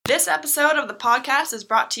This episode of the podcast is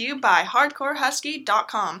brought to you by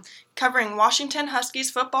HardcoreHusky.com, covering Washington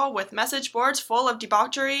Huskies football with message boards full of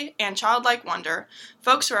debauchery and childlike wonder.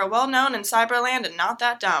 Folks who are well known in Cyberland and not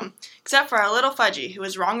that dumb, except for our little Fudgy, who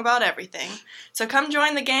is wrong about everything. So come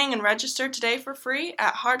join the gang and register today for free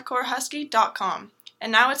at HardcoreHusky.com.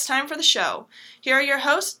 And now it's time for the show. Here are your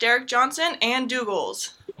hosts, Derek Johnson and Dougals.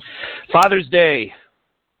 Father's Day.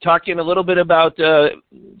 Talking a little bit about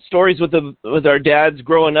stories with our dads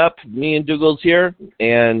growing up, me and Dougals here,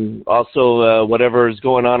 and also whatever is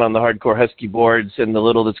going on the Hardcore Husky boards and the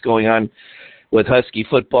little that's going on with Husky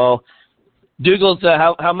football. Dougals,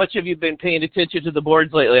 how much have you been paying attention to the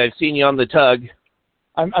boards lately? I've seen you on the tug.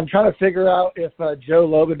 I'm trying to figure out if Joe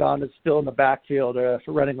Lobodon is still in the backfield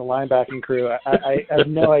for running the linebacking crew. I have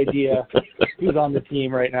no idea who's on the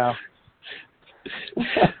team right now.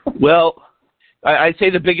 Well, I'd say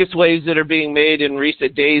the biggest waves that are being made in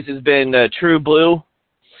recent days has been True Blue.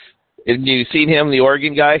 Have you seen him, the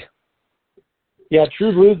Oregon guy? Yeah,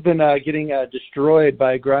 True Blue's been getting destroyed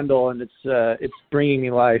by Grundle, and it's bringing me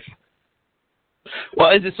life. Well,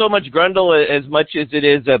 is it so much Grundle as much as it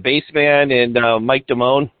is Baseman and Mike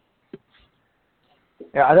Damone?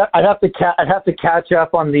 Yeah, I'd have to catch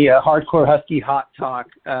up on the Hardcore Husky hot talk.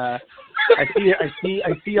 I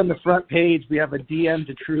see on the front page we have a DM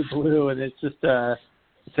to True Blue, and it's just a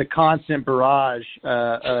constant barrage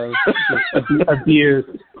of abuse.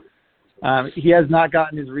 He has not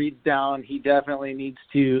gotten his reads down. He definitely needs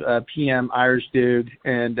to PM Irish Dude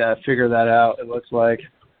and figure that out. It looks like.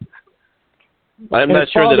 I'm not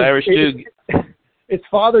sure that Irish Dude. It's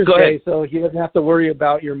Father's Day, so he doesn't have to worry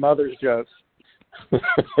about your mother's jokes.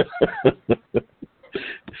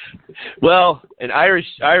 Well, an Irish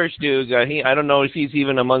dude, I don't know if he's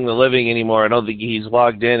even among the living anymore. I don't think he's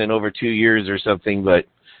logged in over 2 years or something, but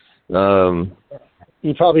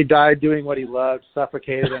he probably died doing what he loved,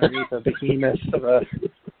 suffocated underneath a behemoth of a.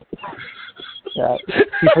 Yeah,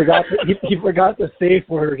 he forgot the safe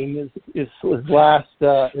word, and his last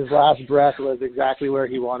breath was exactly where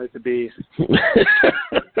he wanted to be.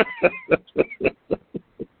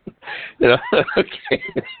 Okay.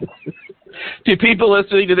 Do people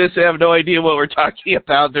listening to this have no idea what we're talking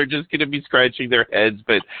about? They're just going to be scratching their heads.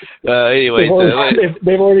 But anyway,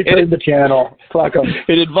 they've already turned the channel. Fuck them.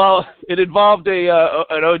 It involved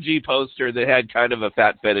an OG poster that had kind of a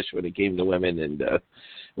fat fetish when it came to women, and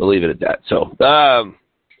we'll leave it at that. So,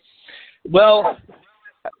 well,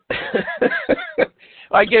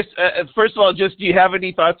 I guess first of all, just do you have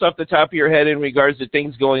any thoughts off the top of your head in regards to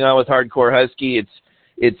things going on with Hardcore Husky?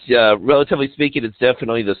 It's relatively speaking, it's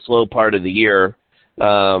definitely the slow part of the year.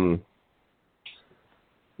 It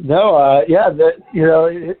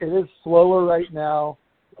is slower right now.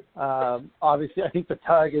 Obviously, I think the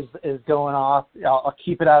tug is going off. I'll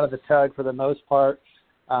keep it out of the tug for the most part.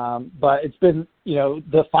 But it's been,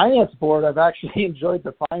 the finance board. I've actually enjoyed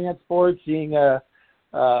the finance board, seeing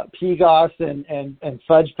Pegos and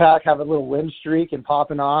Fudge Pack have a little win streak and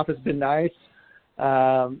popping off. It's been nice.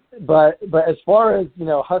 But as far as,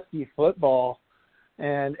 Husky football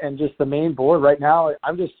and just the main board right now,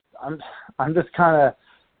 I'm just kind of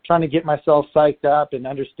trying to get myself psyched up and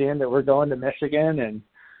understand that we're going to Michigan. And,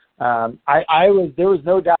 there was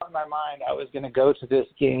no doubt in my mind I was going to go to this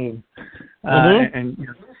game, and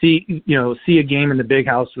see a game in the Big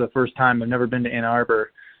House for the first time. I've never been to Ann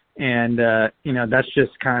Arbor. And, that's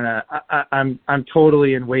just kind of, I'm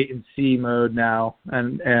totally in wait and see mode now.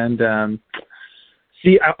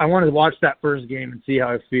 See, I want to watch that first game and see how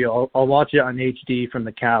I feel. I'll watch it on HD from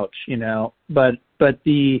the couch, But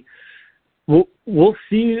we'll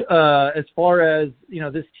see. As far as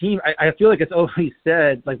this team, I feel like it's always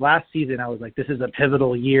said. Like last season, I was like, this is a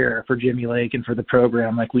pivotal year for Jimmy Lake and for the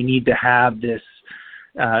program. Like we need to have this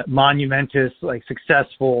monumentous,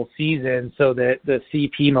 successful season so that the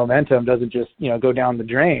CP momentum doesn't just go down the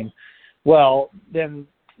drain. Well, then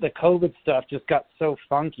the COVID stuff just got so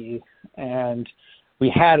funky, and we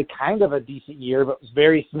had kind of a decent year, but it was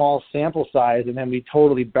very small sample size, and then we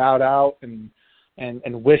totally bowed out and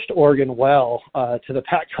wished Oregon well to the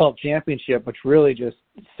Pac-12 championship, which really just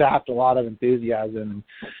sapped a lot of enthusiasm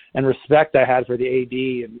and respect I had for the AD,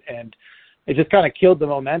 and it just kind of killed the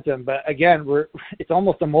momentum. But again, it's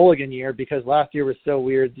almost a mulligan year because last year was so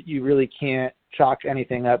weird that you really can't chalk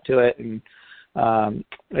anything up to it, and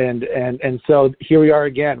so here we are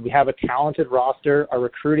again. We have a talented roster. Our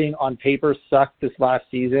recruiting on paper sucked this last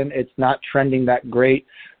season. It's not trending that great,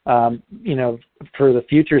 for the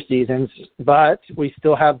future seasons, but we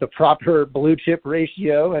still have the proper blue chip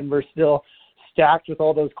ratio, and we're still stacked with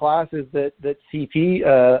all those classes that CP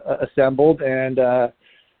assembled. And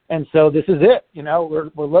And so this is it. We're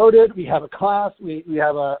loaded. We have a class. We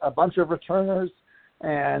have a bunch of returners.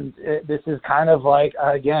 And this is kind of like,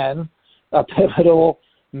 again, a pivotal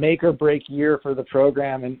make or break year for the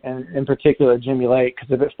program, and in particular Jimmy Lake,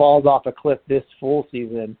 because if it falls off a cliff this full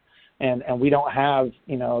season and we don't have,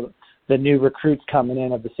 the new recruits coming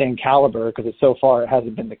in of the same caliber, because so far it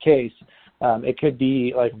hasn't been the case, it could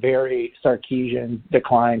be like very Sarkisian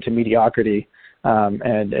decline to mediocrity.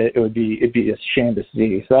 And it'd be a shame to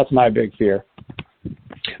see. So that's my big fear.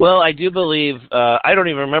 Well, I do believe, I don't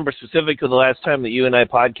even remember specifically the last time that you and I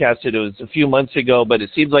podcasted. It was a few months ago, but it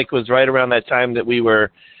seems like it was right around that time that we were,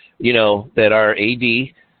 that our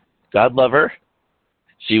AD, God love her,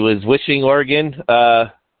 she was wishing Oregon,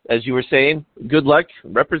 as you were saying, good luck,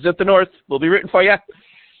 represent the North, we'll be rooting for you.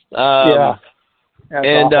 Yeah.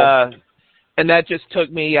 And that just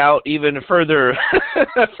took me out even further,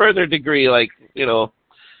 further degree, like,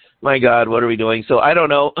 my God, what are we doing? So I don't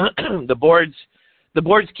know. The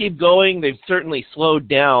boards keep going. They've certainly slowed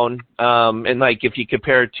down. And like if you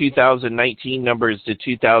compare 2019 numbers to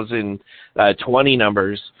 2020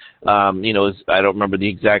 numbers, I don't remember the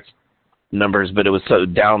exact numbers, but it was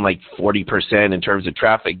down like 40% in terms of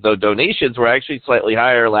traffic, though donations were actually slightly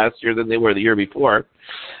higher last year than they were the year before,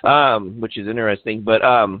 which is interesting.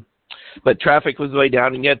 But traffic was way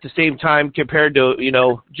down, and yet at the same time, compared to,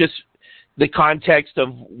 just the context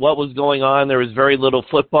of what was going on, there was very little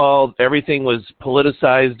football. Everything was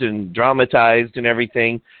politicized and dramatized and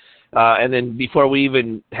everything. And then before we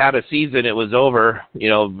even had a season, it was over. We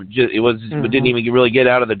didn't even really get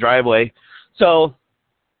out of the driveway. So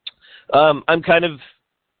I'm kind of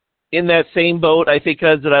in that same boat, I think,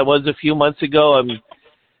 as that I was a few months ago.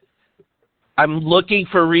 I'm looking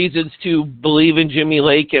for reasons to believe in Jimmy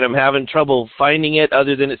Lake, and I'm having trouble finding it,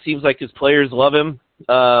 other than it seems like his players love him.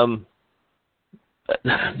 I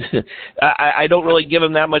don't really give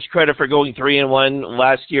him that much credit for going 3-1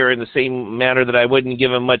 last year, in the same manner that I wouldn't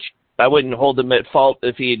hold him at fault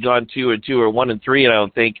if he had gone 2-2 or 1-3. I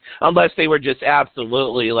don't think, unless they were just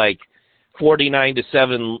absolutely like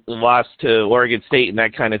 49-7 loss to Oregon State and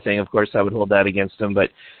that kind of thing. Of course, I would hold that against him,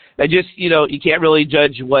 but I just, you can't really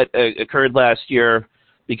judge what occurred last year,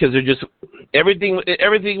 because everything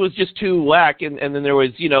was just too whack, and then there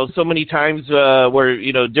was, so many times where,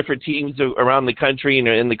 different teams around the country and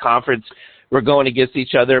in the conference were going against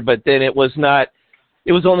each other, but then it was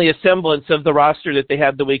only a semblance of the roster that they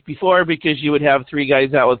had the week before, because you would have 3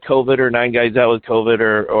 guys out with COVID or 9 guys out with COVID,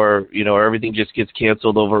 or everything just gets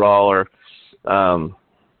canceled overall,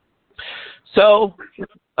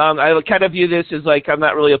 I kind of view this as like, I'm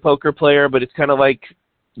not really a poker player, but it's kind of like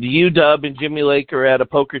the UW and Jimmy Lake are at a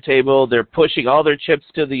poker table. They're pushing all their chips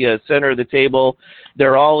to the center of the table.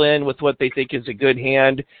 They're all in with what they think is a good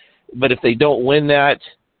hand. But if they don't win that,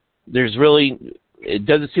 it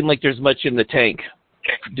doesn't seem like there's much in the tank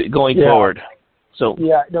going forward. So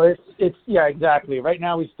it's exactly. Right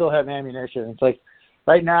now we still have ammunition. It's like,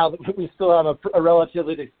 right now, we still have a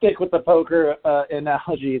relatively, to stick with the poker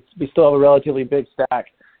analogy, we still have a relatively big stack,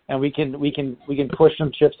 and we can push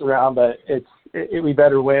some chips around, but we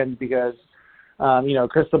better win, because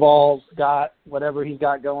Cristobal's got whatever he's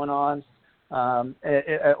got going on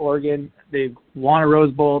at Oregon. They won a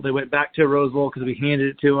Rose Bowl. They went back to a Rose Bowl because we handed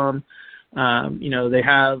it to them. They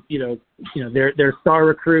have their star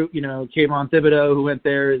recruit, Kayvon Thibodeau, who went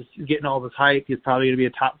there, is getting all this hype. He's probably going to be a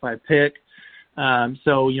top 5 pick.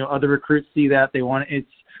 So other recruits see that. They want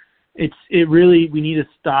we need to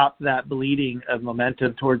stop that bleeding of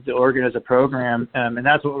momentum towards the Oregon as a program, and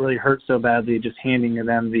that's what really hurts so badly, just handing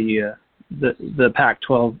them the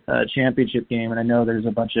Pac-12 championship game. And I know there's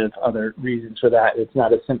a bunch of other reasons for that. It's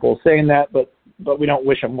not as simple as saying that, but we don't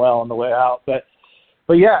wish them well on the way out. But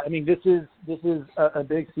yeah, I mean, this is a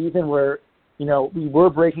big season where we were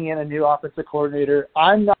breaking in a new offensive coordinator.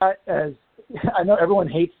 I know everyone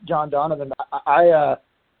hates John Donovan. I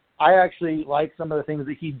actually like some of the things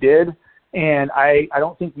that he did, and I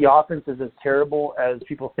don't think the offense is as terrible as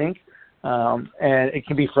people think. And it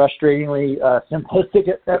can be frustratingly simplistic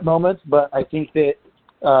at moments, but I think that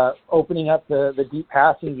opening up the deep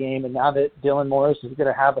passing game, and now that Dylan Morris is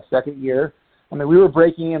going to have a second year, I mean, we were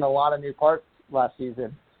breaking in a lot of new parts last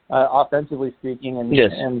season, offensively speaking, and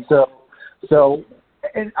yes. And so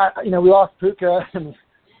we lost Puka,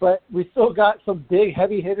 but we still got some big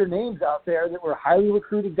heavy hitter names out there that were highly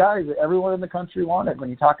recruited guys that everyone in the country wanted. When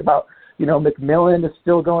you talk about, McMillan is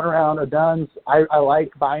still going around, O'Dunn's, I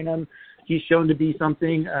like Bynum. He's shown to be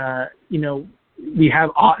something. We have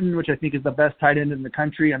Otten, which I think is the best tight end in the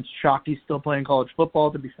country. I'm shocked he's still playing college football,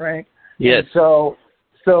 to be frank. Yes. And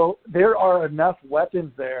so there are enough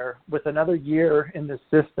weapons there with another year in this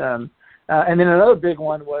system And then another big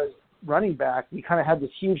one was running back. We kind of had this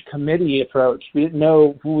huge committee approach. We didn't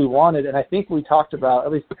know who we wanted, and I think we talked about,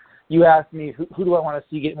 at least you asked me, who do I want to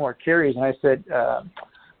see get more carries, and I said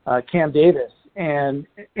Cam Davis. And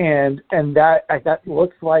that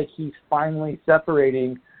looks like he's finally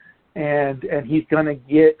separating, and he's going to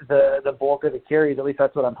get the bulk of the carries. At least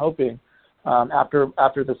that's what I'm hoping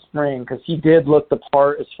after the spring, because he did look the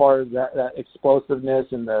part as far as that explosiveness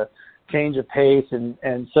and the change of pace,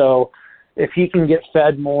 and so if he can get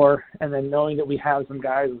fed more, and then knowing that we have some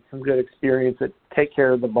guys with some good experience that take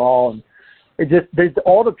care of the ball, and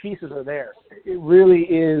all the pieces are there. It really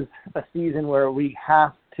is a season where we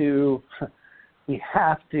have to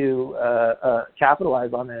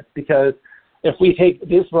capitalize on this, because if we take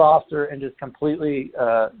this roster and just completely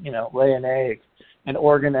lay an egg, and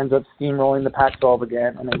Oregon ends up steamrolling the Pac-12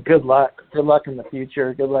 again, I mean, good luck in the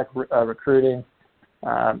future. Good luck recruiting.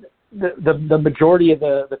 The majority of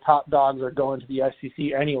the top dogs are going to the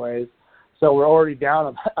SEC anyways, so we're already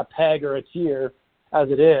down a peg or a tier as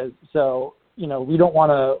it is. So we don't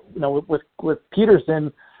want to. With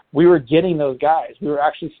Peterson, we were getting those guys. We were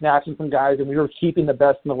actually snatching some guys, and we were keeping the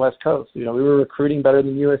best in the West Coast. We were recruiting better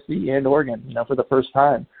than USC and Oregon, for the first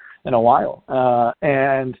time in a while.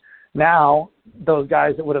 And now those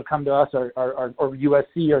guys that would have come to us or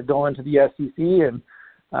USC are going to the SEC,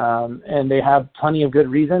 and they have plenty of good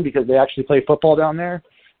reason, because they actually play football down there.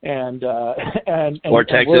 And or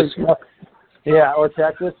Texas. Or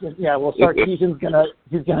Texas. And, well, Sarkisian's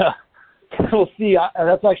he's gonna. We'll see.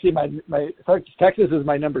 That's actually my Texas is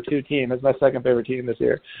my number 2 team. It's my second favorite team this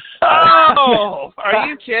year. Oh, are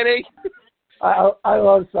you kidding? I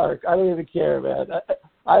love Sark. I don't even care, man.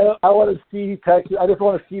 I want to see Texas. I just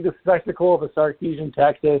want to see the spectacle of a Sarkisian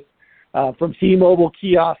Texas, from T-Mobile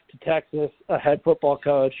kiosk to Texas, a head football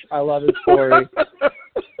coach. I love his story.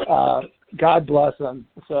 God bless him.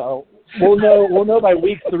 So we'll know by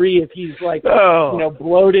week 3 if he's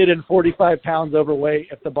bloated and 45 pounds overweight,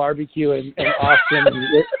 if the barbecue in Austin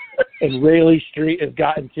and Raleigh Street has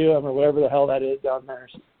gotten to him, or whatever the hell that is down there.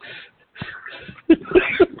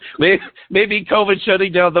 Maybe COVID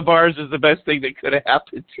shutting down the bars is the best thing that could have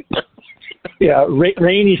happened. Yeah,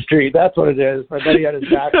 Rainy Street, that's what it is. My buddy had his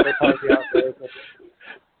back to the party out there.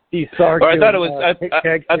 He's Sark. I thought it was.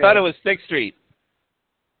 I thought it was 6th Street.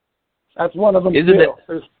 That's one of them. Isn't too.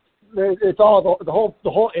 it? It's all the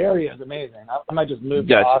whole area is amazing. I might just move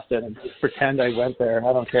to Austin and just pretend I went there.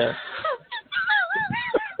 I don't care.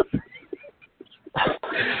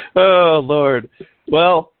 Oh Lord.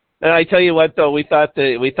 Well, and I tell you what, though, we thought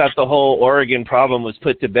the whole Oregon problem was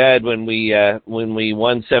put to bed when we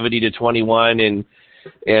won 70-21, and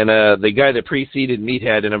the guy that preceded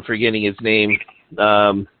Meathead, and I'm forgetting his name.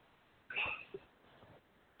 The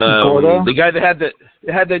guy that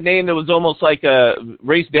had the name that was almost like a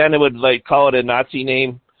Race Bandit would call it a Nazi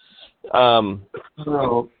name. Really?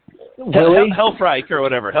 Helfreich or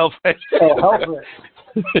whatever. Helfreich. Oh,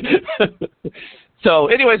 Helfreich. So,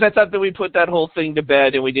 anyways, I thought that we put that whole thing to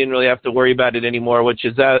bed and we didn't really have to worry about it anymore, which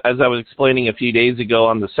is, as I was explaining a few days ago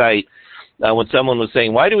on the site, when someone was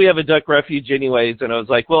saying, why do we have a duck refuge anyways? And I was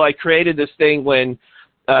like, well, I created this thing when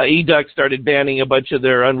eDuck started banning a bunch of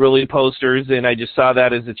their unruly posters, and I just saw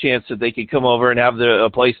that as a chance that they could come over and have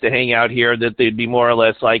a place to hang out here, that they'd be more or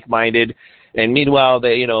less like-minded. And meanwhile,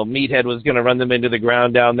 Meathead was going to run them into the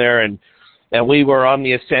ground down there, and we were on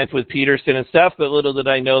the ascent with Peterson and stuff, but little did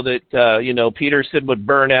I know that, Peterson would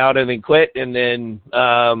burn out and then quit, and then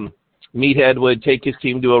Meathead would take his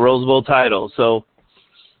team to a Rose Bowl title. So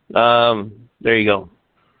there you go.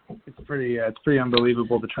 It's pretty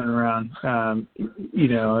unbelievable the turnaround.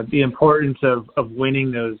 The importance of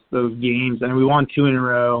winning those games. And we won 2 in a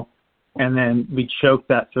row, and then we choked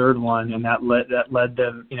that third one, and that led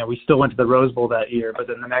them. We still went to the Rose Bowl that year, but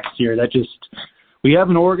then the next year we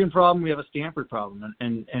have an Oregon problem, we have a Stanford problem,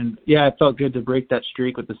 and yeah, it felt good to break that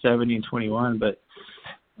streak with the 70-21, but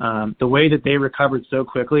the way that they recovered so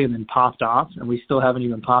quickly and then popped off, and we still haven't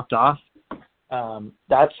even popped off,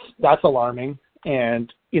 that's alarming.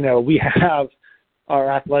 And we have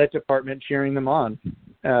our athletic department cheering them on.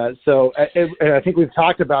 So I think we've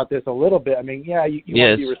talked about this a little bit. I mean, yeah, you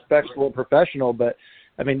want to be respectful and professional, but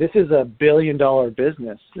I mean, this is a $1 billion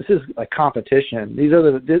business. This is a competition. They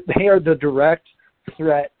are the direct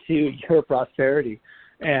threat to your prosperity,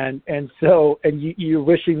 and you're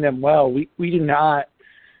wishing them well. We do not.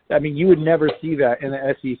 I mean, you would never see that in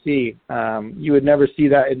the SEC. You would never see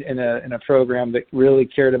that in a program that really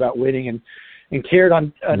cared about winning and cared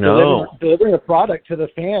on delivering a product to the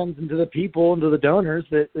fans and to the people and to the donors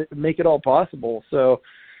that make it all possible. So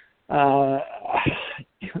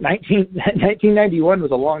 1991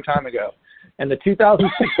 was a long time ago, And the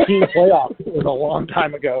 2016 playoffs was a long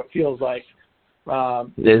time ago, it feels like.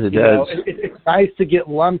 Yes, it does. It's nice to get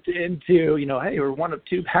lumped into, hey, we're one of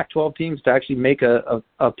 2 Pac-12 teams to actually make a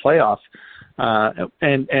playoff.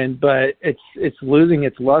 But it's losing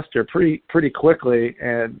its luster pretty quickly.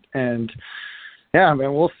 And yeah, I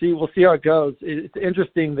mean, we'll see how it goes. It's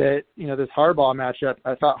interesting that, this Harbaugh matchup,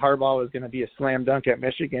 I thought Harbaugh was going to be a slam dunk at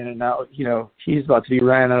Michigan, and now, he's about to be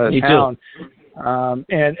ran out of town.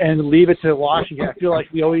 And leave it to Washington. I feel like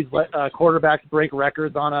we always let quarterbacks break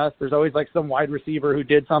records on us. There's always like some wide receiver who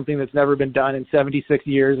did something that's never been done in 76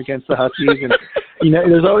 years against the Huskies, and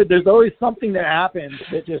there's always something that happens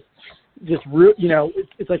that just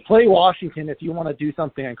it's like play Washington if you want to do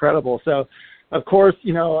something incredible. So, of course,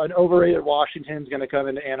 an overrated Washington's going to come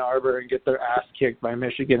into Ann Arbor and get their ass kicked by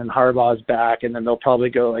Michigan, and Harbaugh's back, and then they'll probably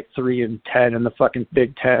go like 3-10 in the fucking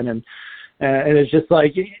Big Ten, and it's just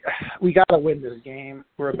like, we got to win this game.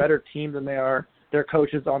 We're a better team than they are. Their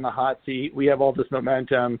coach is on the hot seat. We have all this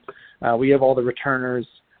momentum. We have all the returners.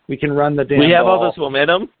 We can run the damn ball. We have all this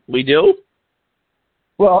momentum? We do?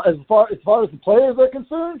 Well, as far as the players are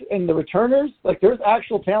concerned and the returners, like, there's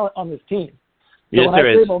actual talent on this team. So yes, when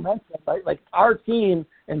there I say is. momentum, right, like our team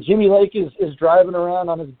and Jimmy Lake is driving around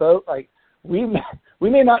on his boat, like, we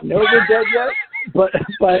may not know they're dead yet, but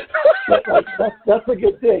like, that's a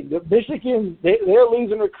good thing. The Michigan, they're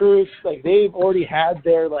losing recruits. Like, they've already had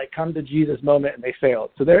their like come to Jesus moment and they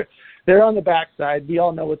failed. So they're on the backside. We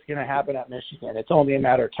all know what's going to happen at Michigan. It's only a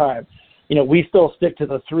matter of time. We still stick to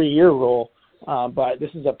the 3-year rule, but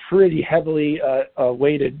this is a pretty heavily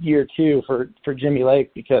weighted year 2 for Jimmy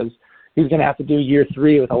Lake, because he's going to have to do year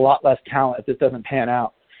 3 with a lot less talent if this doesn't pan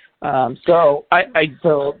out.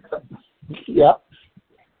 Yeah.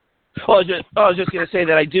 Well, I was just going to say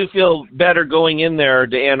that I do feel better going in there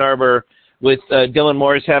to Ann Arbor with Dylan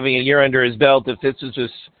Morris having a year under his belt. If this is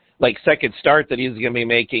just like second start that he's going to be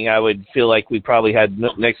making, I would feel like we probably had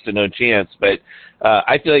next to no chance. But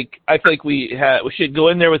I feel like we should go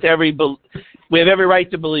in there with we have every right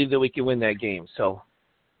to believe that we can win that game. So.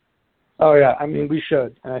 Oh yeah, I mean, we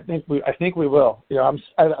should, and I think we will. I'm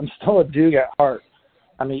still a Duke at heart.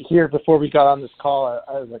 I mean, here before we got on this call,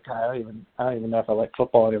 I was like, I don't even know if I like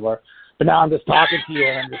football anymore. But now I'm just talking to you,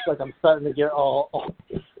 and I'm starting to get all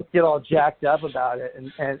jacked up about it,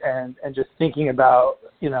 and just thinking about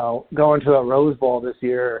going to a Rose Bowl this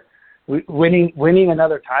year, winning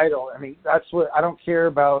another title. I mean, that's what I don't care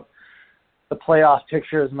about the playoff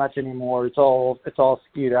picture as much anymore. It's all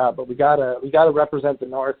skewed out, but we gotta represent the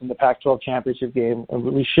North in the Pac-12 championship game, and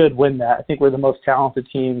we should win that. I think we're the most talented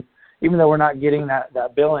team. Even though we're not getting that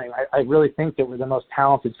billing, I really think that we're the most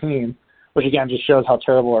talented team, which again just shows how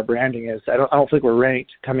terrible our branding is. I don't think we're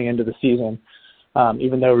ranked coming into the season,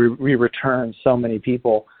 even though we return so many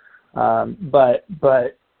people. But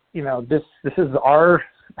this is our,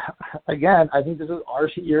 again, I think this is our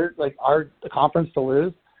year, like our conference to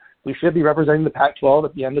lose. We should be representing the Pac-12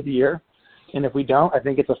 at the end of the year, and if we don't, I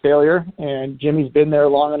think it's a failure. And Jimmy's been there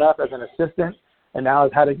long enough as an assistant, and now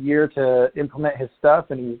has had a year to implement his stuff,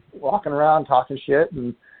 and he's walking around talking shit.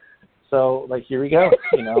 And so, like, here we go.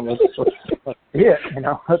 Let's see it.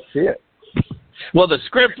 Let's see it. Well, the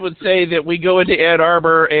script would say that we go into Ann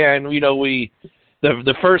Arbor and,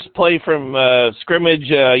 the first play from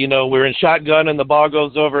scrimmage, we're in shotgun and the ball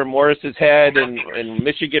goes over Morris's head and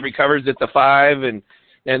Michigan recovers at the 5 and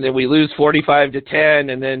then we lose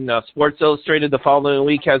 45-10, and then Sports Illustrated the following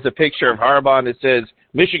week has a picture of Harbaugh and it says,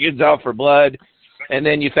 Michigan's out for blood. And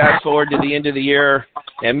then you fast forward to the end of the year,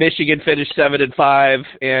 and Michigan finished 7-5,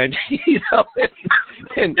 and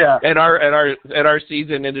and our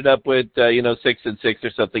season ended up with 6-6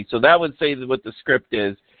 or something. So that would say what the script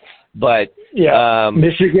is, but yeah,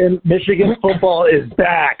 Michigan football is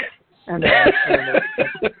back. But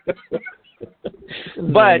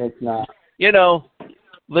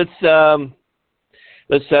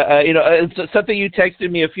it's something you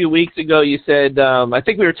texted me a few weeks ago. You said, I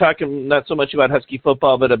think we were talking not so much about Husky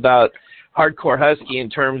football, but about Hardcore Husky in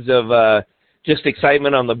terms of just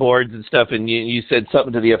excitement on the boards and stuff. And you said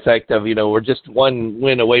something to the effect of, we're just one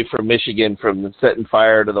win away from Michigan from setting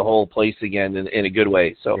fire to the whole place again in a good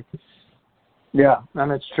way. So, yeah,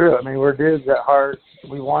 and it's true. I mean, we're dudes at heart.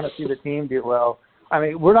 We want to see the team do well. I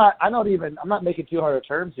mean, I'm not making too hard of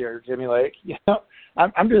terms here, Jimmy Lake.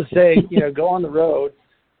 I'm just saying, go on the road,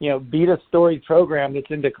 beat a storied program that's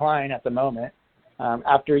in decline at the moment,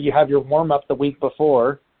 after you have your warm-up the week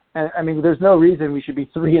before. And, I mean, there's no reason we should be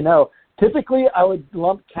 3-0. Typically, I would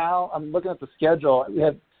lump Cal. I'm looking at the schedule. We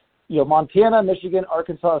have, Montana, Michigan,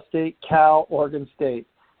 Arkansas State, Cal, Oregon State.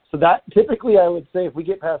 So that typically I would say if we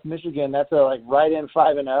get past Michigan, that's a right in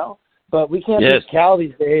 5-0. but we can't beat Cal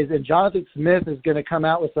these days, and Jonathan Smith is going to come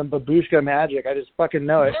out with some babushka magic. I just fucking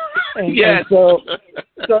know it. And, and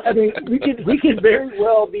so I mean, we could very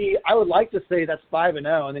well be. I would like to say that's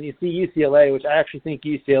 5-0, and then you see UCLA, which I actually think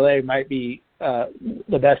UCLA might be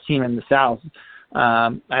the best team in the South.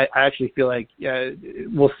 I actually feel like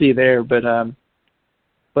we'll see there, but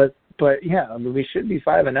yeah, I mean, we should be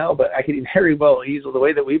 5-0, but I could very well easily the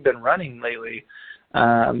way that we've been running lately.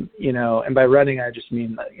 You know, and by running I just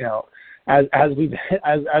mean, you know, as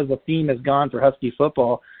the theme has gone for Husky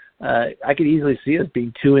football, I could easily see us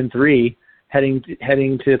being 2-3 heading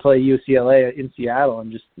to play UCLA in Seattle,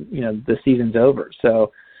 and just, you know, the season's over.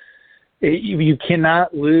 So you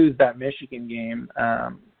cannot lose that Michigan game.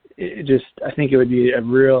 I think it would be a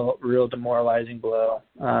real demoralizing blow.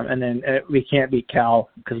 And then we can't beat Cal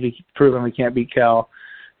because we've proven we can't beat Cal.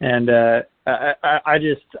 And I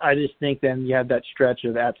just think then you have that stretch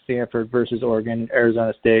of at Stanford versus Oregon,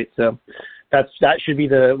 Arizona State. So that should be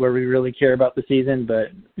where we really care about the season.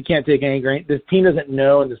 But we can't take any grain. This team doesn't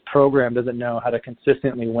know, and this program doesn't know how to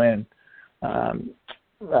consistently win.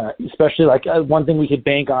 Especially like one thing we could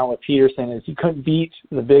bank on with Peterson is he couldn't beat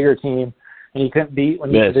the bigger team, and he couldn't beat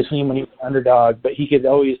the team when he was underdog, but he could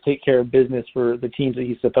always take care of business for the teams that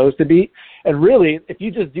he's supposed to beat. And really, if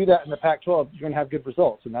you just do that in the Pac-12, you're going to have good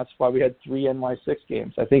results, and that's why we had 3 NY6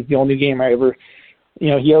 games. I think the only game I ever, you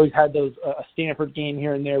know, he always had those a Stanford game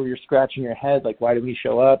here and there where you're scratching your head, like, why did we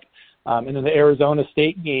show up? And then the Arizona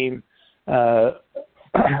State game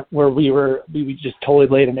where we just totally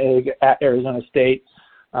laid an egg at Arizona State.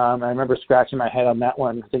 I remember scratching my head on that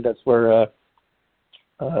one. I think that's where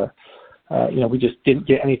you know, we just didn't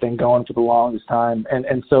get anything going for the longest time.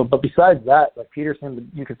 And so, but besides that, like Peterson,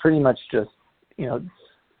 you could pretty much just, you know,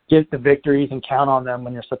 get the victories and count on them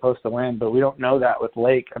when you're supposed to win. But we don't know that with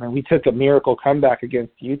Lake. I mean, we took a miracle comeback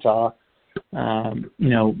against Utah. You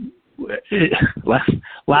know,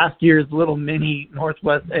 last year's little mini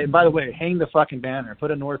Northwest. And by the way, hang the fucking banner.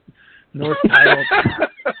 Put a North title.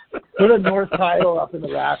 Put a North title up in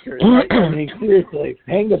the rafters. Right? I mean, seriously,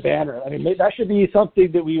 hang the banner. I mean, that should be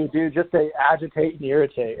something that we would do just to agitate and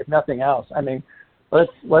irritate, if nothing else. I mean, let's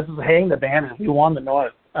hang the banner. We won the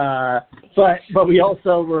North, but we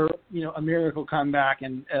also were, you know, a miracle comeback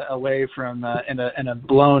and away from and a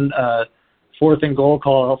blown 4th and goal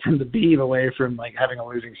call from the Beeve away from like having a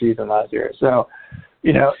losing season last year. So,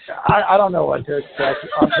 you know, I don't know what to expect.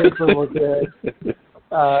 On paper, we're good.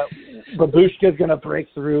 Babushka's going to break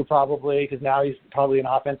through probably because now he's probably an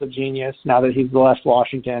offensive genius now that he's left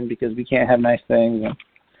Washington because we can't have nice things.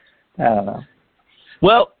 I don't know.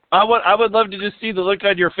 Well, I would love to just see the look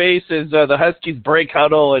on your face as the Huskies break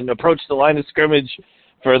huddle and approach the line of scrimmage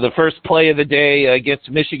for the first play of the day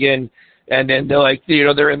against Michigan, and then they're like, you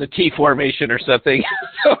know, they're in the T formation or something.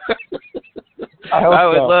 I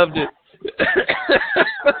would love to.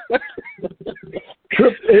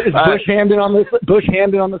 Is Bush Hamden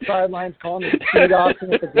on the sidelines calling the speed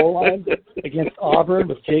option at the goal line against Auburn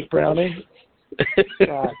with Jake Browning?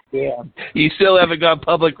 God damn. You still haven't gone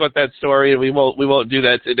public with that story, and we won't do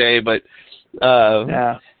that today. But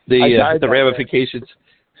the ramifications. Day.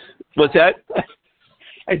 What's that?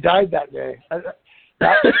 I died that day.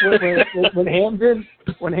 When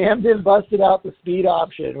Hamden busted out the speed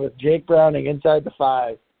option with Jake Browning inside the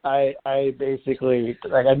 5, I basically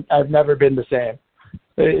I've never been the same.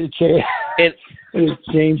 It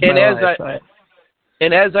changed my life.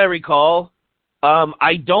 And as I recall,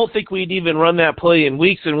 I don't think we'd even run that play in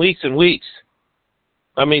weeks and weeks and weeks.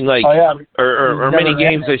 I mean, like, or many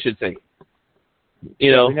games, I should say.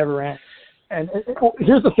 You know, we never ran. And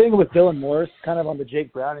here's the thing with Dylan Morris, kind of on the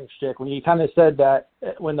Jake Browning shtick, when he kind of said that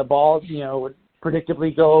when the ball, you know, would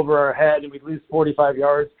predictably go over our head and we'd lose 45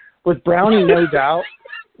 yards, with Browning, no doubt.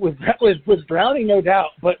 With Browning, no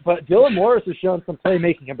doubt, but Dylan Morris has shown some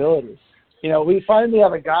playmaking abilities. You know, we finally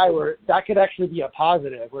have a guy where that could actually be a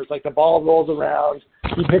positive, where it's like the ball rolls around,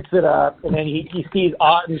 he picks it up, and then he sees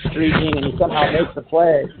Otten streaking, and he somehow makes the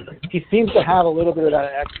play. He seems to have a little bit of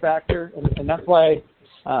that X factor, and that's why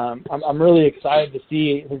I'm really excited to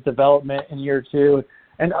see his development in year 2,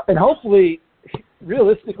 and hopefully,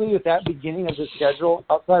 realistically, with that beginning of the schedule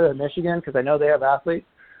outside of Michigan, because I know they have athletes.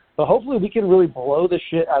 But hopefully we can really blow the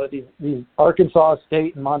shit out of these Arkansas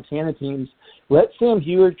State and Montana teams. Let Sam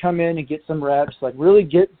Heward come in and get some reps, like really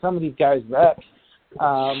get some of these guys reps,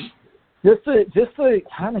 just to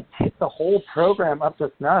kind of take the whole program up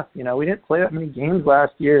to snuff. You know, we didn't play that many games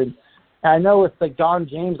last year. And I know it's like Don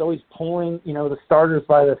James always pulling, you know, the starters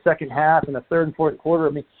by the second half and the third and fourth quarter.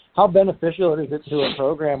 I mean, how beneficial is it to a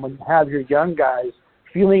program when you have your young guys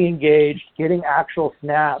feeling engaged, getting actual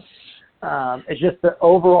snaps, It's just the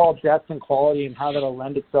overall depth and quality and how that'll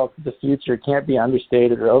lend itself to the future can't be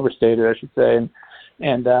understated or overstated, I should say.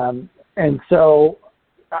 And so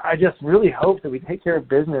I just really hope that we take care of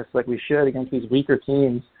business like we should against these weaker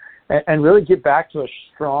teams and really get back to a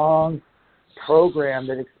strong program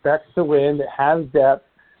that expects to win, that has depth.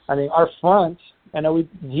 I mean, our front, I know we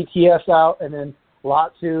GTS out, and then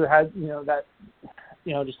Latu had, that,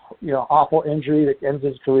 just, awful injury that ends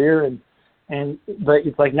his career. But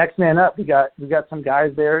it's like next man up. We got some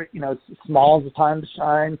guys there. Small's the time to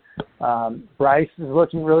shine. Bryce is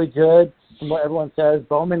looking really good from what everyone says.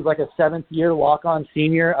 Bowman's like a 7th-year walk-on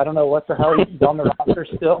senior. I don't know what the hell he's on the roster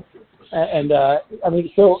still.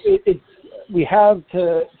 So we have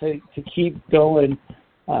to keep going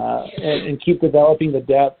and keep developing the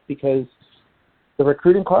depth, because the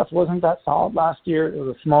recruiting class wasn't that solid last year. It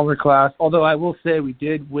was a smaller class. Although I will say we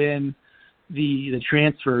did win the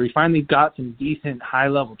transfer. We finally got some decent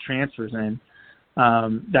high-level transfers in.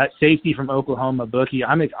 That safety from Oklahoma, Bookie,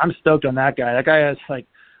 I'm stoked on that guy. That guy has like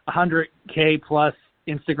 100K plus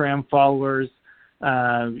Instagram followers.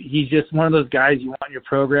 He's just one of those guys you want in your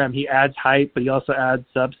program. He adds hype, but he also adds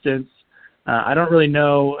substance. I don't really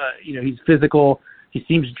know. He's physical. He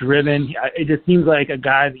seems driven. It just seems like a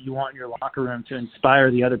guy that you want in your locker room to inspire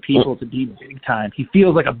the other people to be big time. He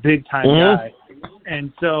feels like a big time guy.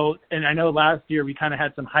 And I know last year we kind of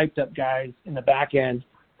had some hyped up guys in the back end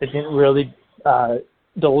that didn't really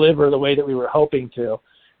deliver the way that we were hoping to.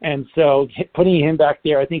 And so putting him back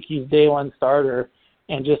there, I think he's day one starter,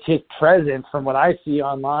 and just his presence from what I see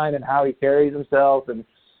online and how he carries himself and,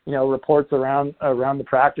 reports around the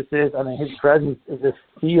practices. I mean, his presence just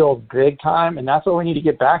feels big time, and that's what we need to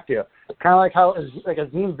get back to. Kind of like how, like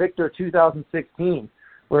Azim Victor 2016,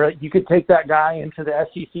 where you could take that guy into the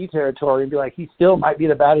SEC territory and be like, he still might be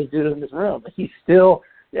the baddest dude in this room. But he still,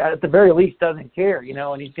 at the very least, doesn't care,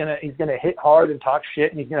 and he's gonna hit hard and talk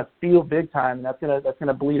shit, and he's gonna feel big time, and that's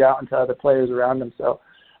gonna bleed out into other players around him. So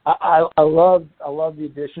I love the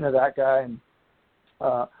addition of that guy. And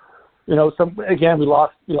we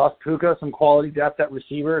lost Puka, some quality depth at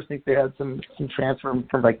receiver. I think they had some transfer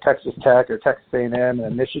from like Texas Tech or Texas A&M, and a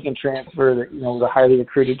Michigan transfer that was a highly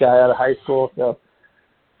recruited guy out of high school.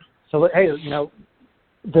 So hey,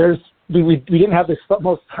 we didn't have the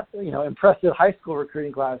most impressive high school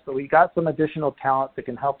recruiting class, but we got some additional talent that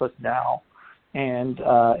can help us now and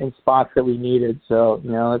in spots that we needed. So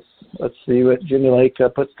let's see what Jimmy Lake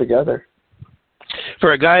puts together.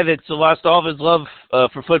 For a guy that's lost all of his love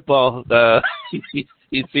for football,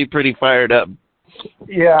 he'd be pretty fired up.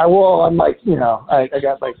 Yeah, well, I'm like, I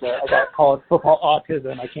got college football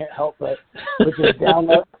autism. I can't help but just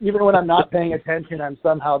download. Even when I'm not paying attention, I'm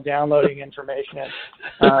somehow downloading information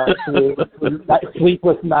through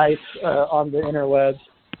sleepless nights on the interwebs.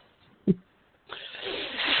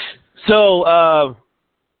 So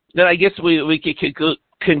then I guess we could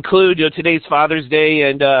conclude. today's Father's Day,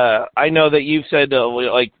 and I know that you've said,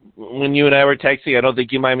 like when you and I were texting, I don't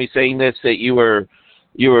think you mind me saying this, that you're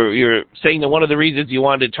saying that one of the reasons you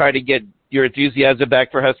wanted to try to get your enthusiasm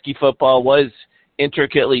back for Husky football was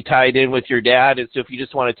intricately tied in with your dad. And so if you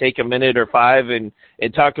just want to take a minute or 5 and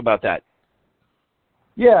talk about that.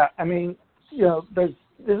 Yeah, I mean, this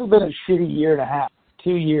has been a shitty year and a half,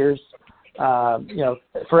 2 years,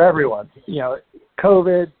 for everyone.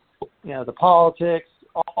 COVID, the politics,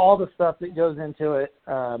 all the stuff that goes into it.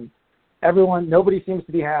 Nobody seems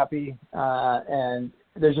to be happy, and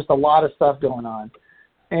there's just a lot of stuff going on.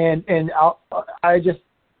 And I just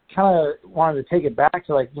kind of wanted to take it back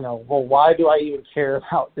to why do I even care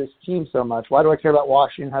about this team so much? Why do I care about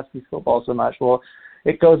Washington Huskies football so much? Well,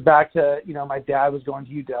 it goes back to, my dad was going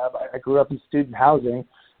to UW. I grew up in student housing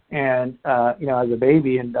and, as a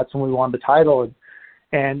baby, and that's when we won the title.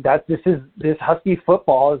 And this Husky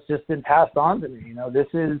football has just been passed on to me. This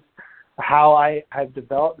is how I've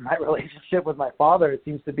developed my relationship with my father. It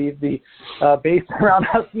seems to be based around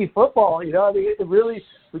Husky football. It really,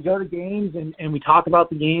 we go to games and we talk about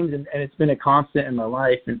the games, and it's been a constant in my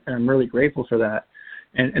life, and I'm really grateful for that.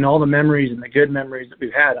 And all the memories and the good memories that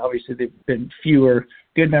we've had. Obviously, they've been fewer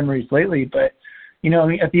good memories lately, but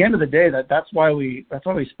at the end of the day, that's why we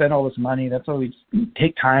spend all this money. That's why we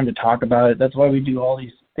take time to talk about it. That's why we do all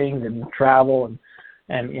these things and travel and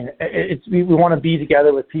we want to be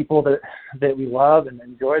together with people that we love and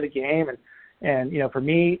enjoy the game. And for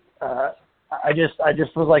me, I just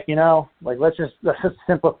was like, let's just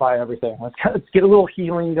simplify everything. Let's get a little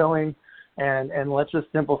healing going and let's just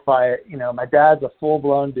simplify it. My dad's a full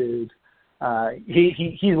blown dude.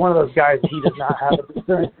 He's one of those guys that he does not have a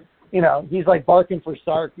concern. He's like barking for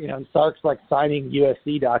Sark, and Sark's like signing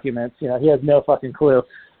USC documents. He has no fucking clue.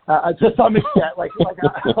 to some extent, like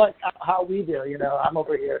how we do. I'm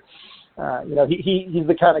over here. He's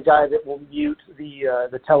the kind of guy that will mute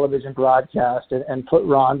the television broadcast and put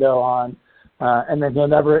Rondo on, and then he'll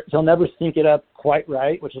never sync it up quite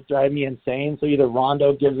right, which will drive me insane. So either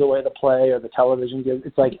Rondo gives away the play or the television gives.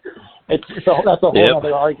 It's like that's a whole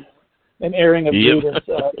other argument, an airing of grievances.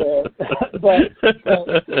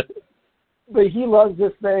 But he loves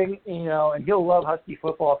this thing, and he'll love Husky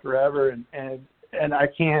football forever. And I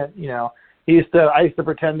can't, I used to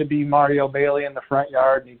pretend to be Mario Bailey in the front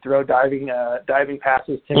yard, and he'd throw diving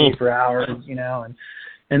passes to me for hours,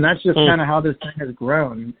 and that's just kind of how this thing has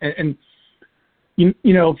grown. And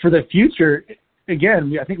for the future,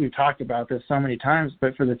 again, I think we've talked about this so many times,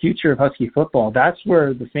 but for the future of Husky football, that's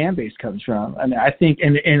where the fan base comes from. I mean, I think,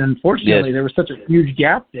 and unfortunately, there was such a huge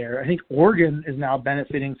gap there. I think Oregon is now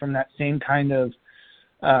benefiting from that same kind of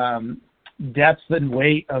depth and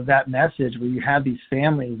weight of that message, where you have these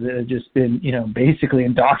families that have just been, basically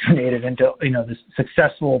indoctrinated into, this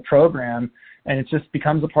successful program, and it just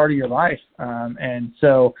becomes a part of your life. And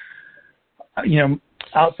so,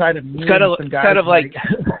 outside of me, kind of like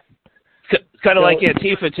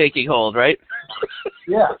Antifa taking hold, right?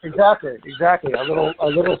 Yeah, exactly. A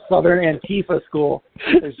little Southern Antifa school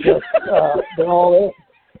is just they're all in.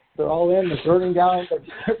 They're burning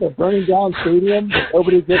down stadiums.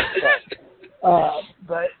 Nobody gets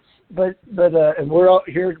that. And we're out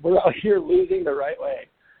here losing the right way.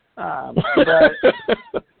 I'm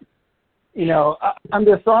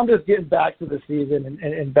just getting back to the season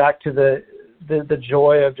and back to the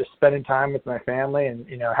joy of just spending time with my family, and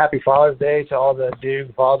happy Father's Day to all the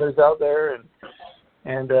Duke fathers out there,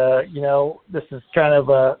 and this is kind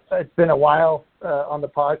of it's been a while on the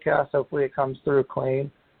podcast. Hopefully it comes through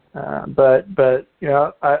clean. But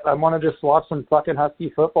I want to just watch some fucking Husky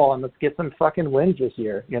football, and let's get some fucking wins this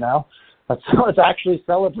year. Let's actually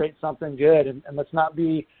celebrate something good, and let's not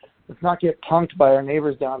get punked by our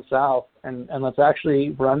neighbors down south, and let's actually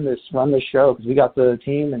run this show, because we got the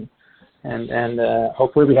team, and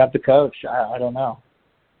hopefully we have the coach. I don't know.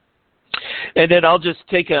 And then I'll just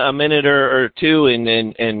take a minute or two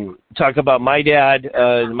and talk about my dad.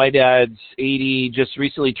 My dad's just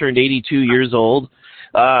recently turned 82 years old.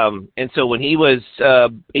 And so when he was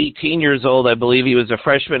 18 years old, I believe he was a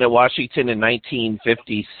freshman at Washington in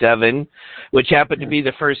 1957, which happened to be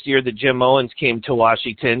the first year that Jim Owens came to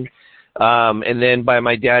Washington. And then by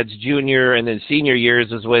my dad's junior and then senior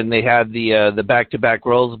years is when they had the back-to-back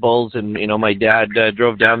Rose Bowls, and my dad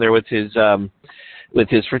drove down there with his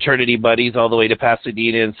fraternity buddies all the way to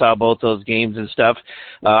Pasadena and saw both those games and stuff.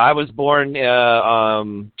 I was born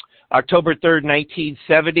October 3rd,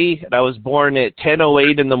 1970, and I was born at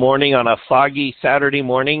 10:08 in the morning on a foggy Saturday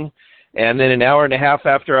morning. And then an hour and a half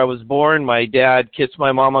after I was born, my dad kissed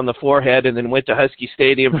my mom on the forehead and then went to Husky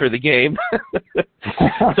Stadium for the game.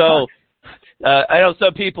 So I know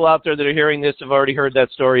some people out there that are hearing this have already heard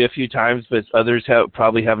that story a few times, but others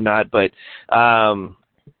probably have not. But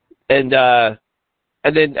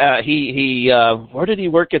and then he where did he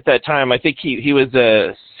work at that time? I think he was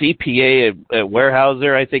a CPA at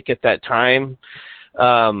Weyerhaeuser, I think, at that time.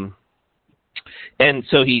 And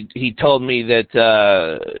so he told me that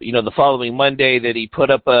the following Monday that he put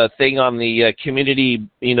up a thing on the community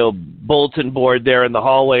bulletin board there in the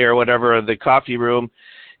hallway or whatever of the coffee room,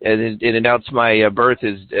 and it announced my birth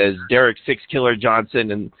as Derek Six Killer Johnson,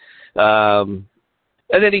 and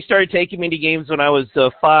then he started taking me to games when I was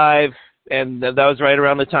 5. And that was right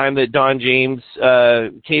around the time that Don James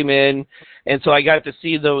came in, and so I got to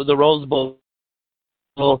see the Rose Bowl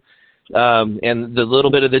and the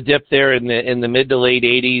little bit of the dip there in the mid to late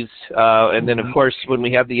 80s, and then of course when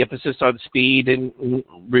we had the emphasis on speed and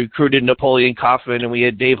recruited Napoleon Kaufman, and we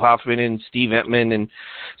had Dave Hoffman and Steve Entman and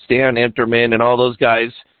Stan Enterman and all those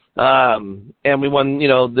guys, and we won.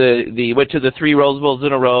 Went to the 3 Rose Bowls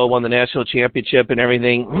in a row, won the national championship and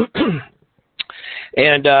everything,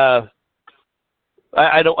 and.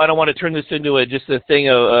 I don't want to turn this into a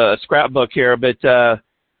scrapbook here, but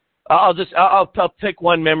I'll pick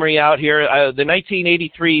one memory out here. The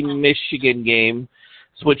 1983 Michigan game,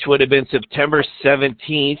 which would have been September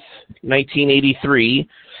 17th, 1983.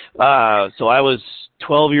 So I was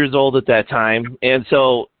 12 years old at that time, and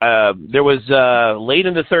so there was late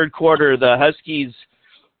in the third quarter, the Huskies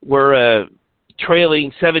were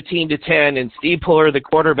trailing 17-10, and Steve Puller, the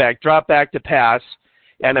quarterback, dropped back to pass.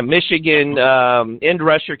 And a Michigan end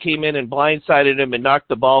rusher came in and blindsided him and knocked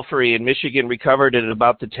the ball free, and Michigan recovered it at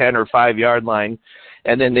about the 10 or 5 yard line,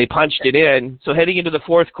 and then they punched it in. So heading into the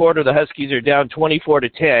fourth quarter, the Huskies are down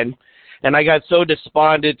 24-10, and I got so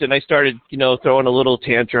despondent, and I started, throwing a little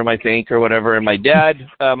tantrum, I think, or whatever. And my dad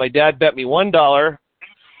bet me $1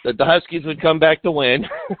 that the Huskies would come back to win.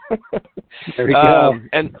 There we go.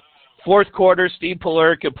 And fourth quarter, Steve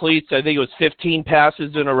Puller completes, I think it was 15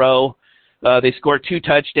 passes in a row. They scored 2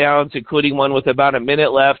 touchdowns, including one with about a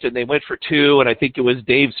minute left, and they went for 2, and I think it was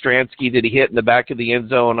Dave Stransky that he hit in the back of the end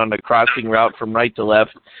zone on a crossing route from right to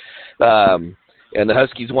left. And the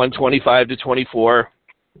Huskies won 25-24.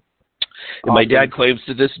 And my dad claims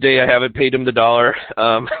to this day I haven't paid him the dollar.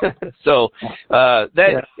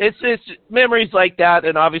 It's memories like that,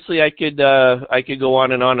 and obviously I could go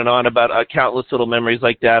on and on about countless little memories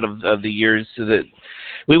like that of the years that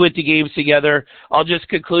we went to games together. I'll just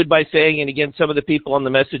conclude by saying, and again, some of the people on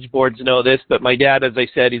the message boards know this, but my dad, as I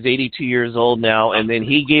said, he's 82 years old now, and then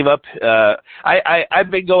he gave up.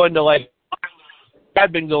 I've been going to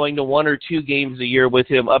 1 or 2 games a year with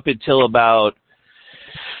him up until about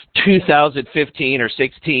 2015 or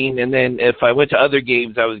 16, and then if I went to other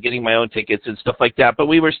games, I was getting my own tickets and stuff like that. But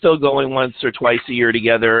we were still going once or twice a year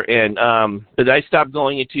together, and but I stopped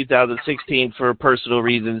going in 2016 for personal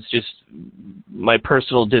reasons, just my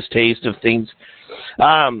personal distaste of things.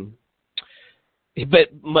 But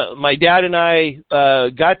my dad and I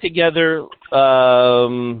got together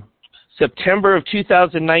September of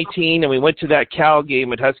 2019, and we went to that Cal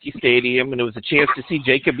game at Husky Stadium, and it was a chance to see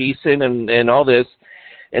Jacob Eason and all this.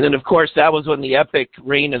 And then, of course, that was when the epic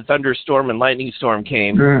rain and thunderstorm and lightning storm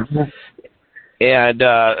came. Mm-hmm. And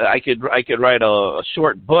I could write a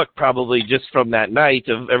short book probably just from that night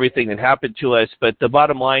of everything that happened to us. But the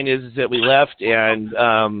bottom line is that we left, and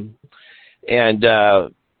then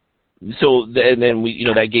we,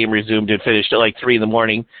 that game resumed and finished at like 3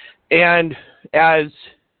 a.m. And as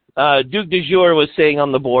Duke de Jour was saying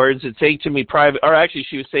on the boards and saying to me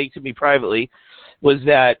she was saying to me privately, was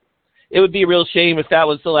that it would be a real shame if that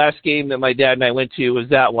was the last game that my dad and I went to was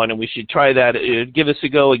that one, and we should try that. Give us a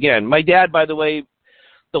go again. My dad, by the way,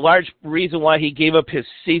 the large reason why he gave up his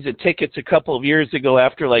season tickets a couple of years ago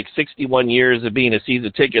after like 61 years of being a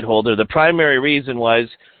season ticket holder, the primary reason was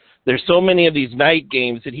there's so many of these night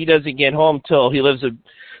games that he doesn't get home till, he lives in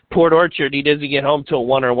Port Orchard, he doesn't get home till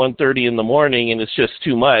 1 or 1:30 in the morning, and it's just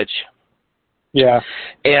too much. Yeah.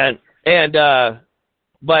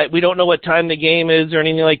 But we don't know what time the game is or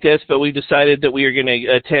anything like this, but we decided that we are going to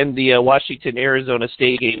attend the Washington-Arizona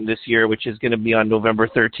State game this year, which is going to be on November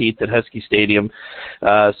 13th at Husky Stadium.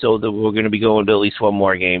 So that we're going to be going to at least one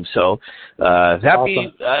more game. So happy,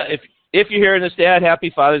 awesome. If you're hearing this, Dad,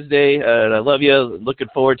 happy Father's Day. I love you. Looking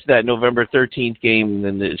forward to that November 13th game,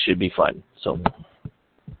 and it should be fun. So.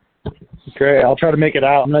 Great. I'll try to make it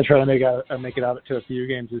out. I'm going to try to make it out to a few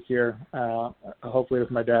games this year, hopefully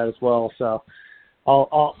with my dad as well. So.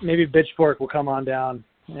 I'll maybe Bitchfork will come on down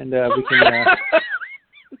and we can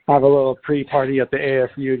have a little pre-party at the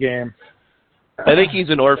ASU game. I think he's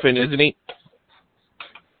an orphan, isn't he?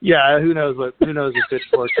 Yeah, who knows with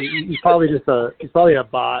Bitchfork? He's probably a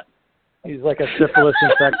bot. He's like a syphilis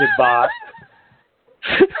infected bot,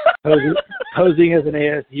 posing as an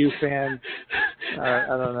ASU fan. I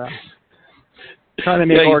don't know. Trying to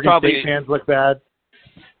make Oregon State fans look bad.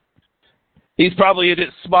 He's probably in his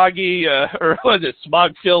smoggy, or was it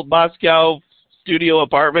smog-filled Moscow studio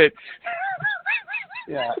apartment.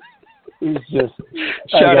 Yeah, he's just...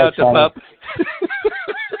 Shout out to Pup.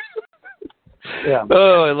 Yeah.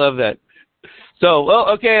 Oh, I love that. So, well,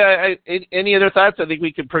 okay, any other thoughts? I think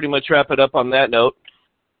we can pretty much wrap it up on that note.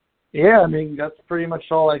 Yeah, I mean, that's pretty much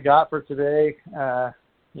all I got for today.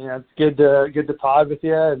 It's good to pod with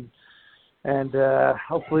you, and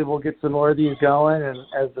hopefully we'll get some more of these going. And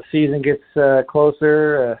as the season gets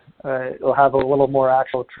closer, we'll have a little more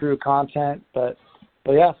actual true content. But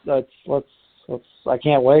yeah, let's I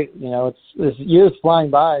can't wait. This year's flying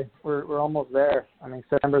by. We're almost there. I mean,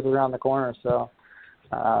 September's around the corner, so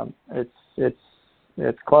it's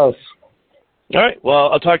close. All right. Well,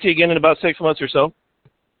 I'll talk to you again in about 6 months or so.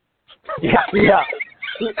 Yeah.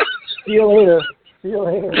 See you later.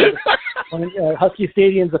 When Husky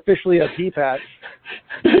Stadium's officially a pea patch.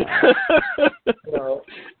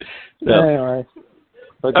 Anyway.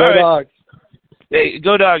 But go Dogs. Hey,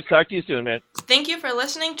 go Dogs. Talk to you soon, man. Thank you for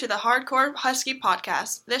listening to the Hardcore Husky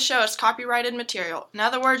podcast. This show is copyrighted material. In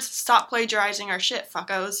other words, stop plagiarizing our shit,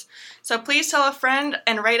 fuckos. So please tell a friend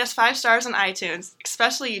and rate us 5 stars on iTunes,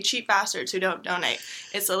 especially you cheap bastards who don't donate.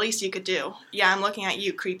 It's the least you could do. Yeah, I'm looking at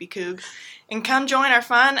you, creepy coog. And come join our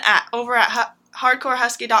fun over at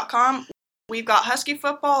hardcorehusky.com. We've got Husky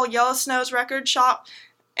football, Yellow Snow's record shop,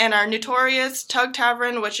 and our notorious Tug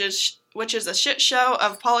Tavern, which is a shit show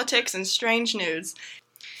of politics and strange news.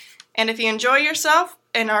 And if you enjoy yourself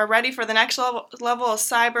and are ready for the next level of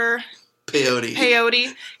cyber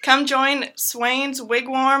peyote, come join Swain's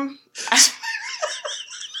Wigwam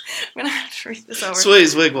going to have to read this over.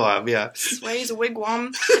 Sway's Wigwam, yeah. Sway's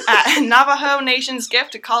Wigwam at Navajo Nation's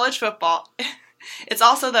gift to college football. It's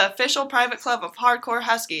also the official private club of Hardcore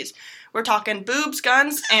Huskies. We're talking boobs,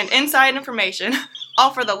 guns, and inside information,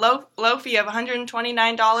 all for the low fee of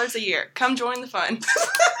 $129 a year. Come join the fun.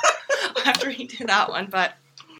 I'll have to redo that one, but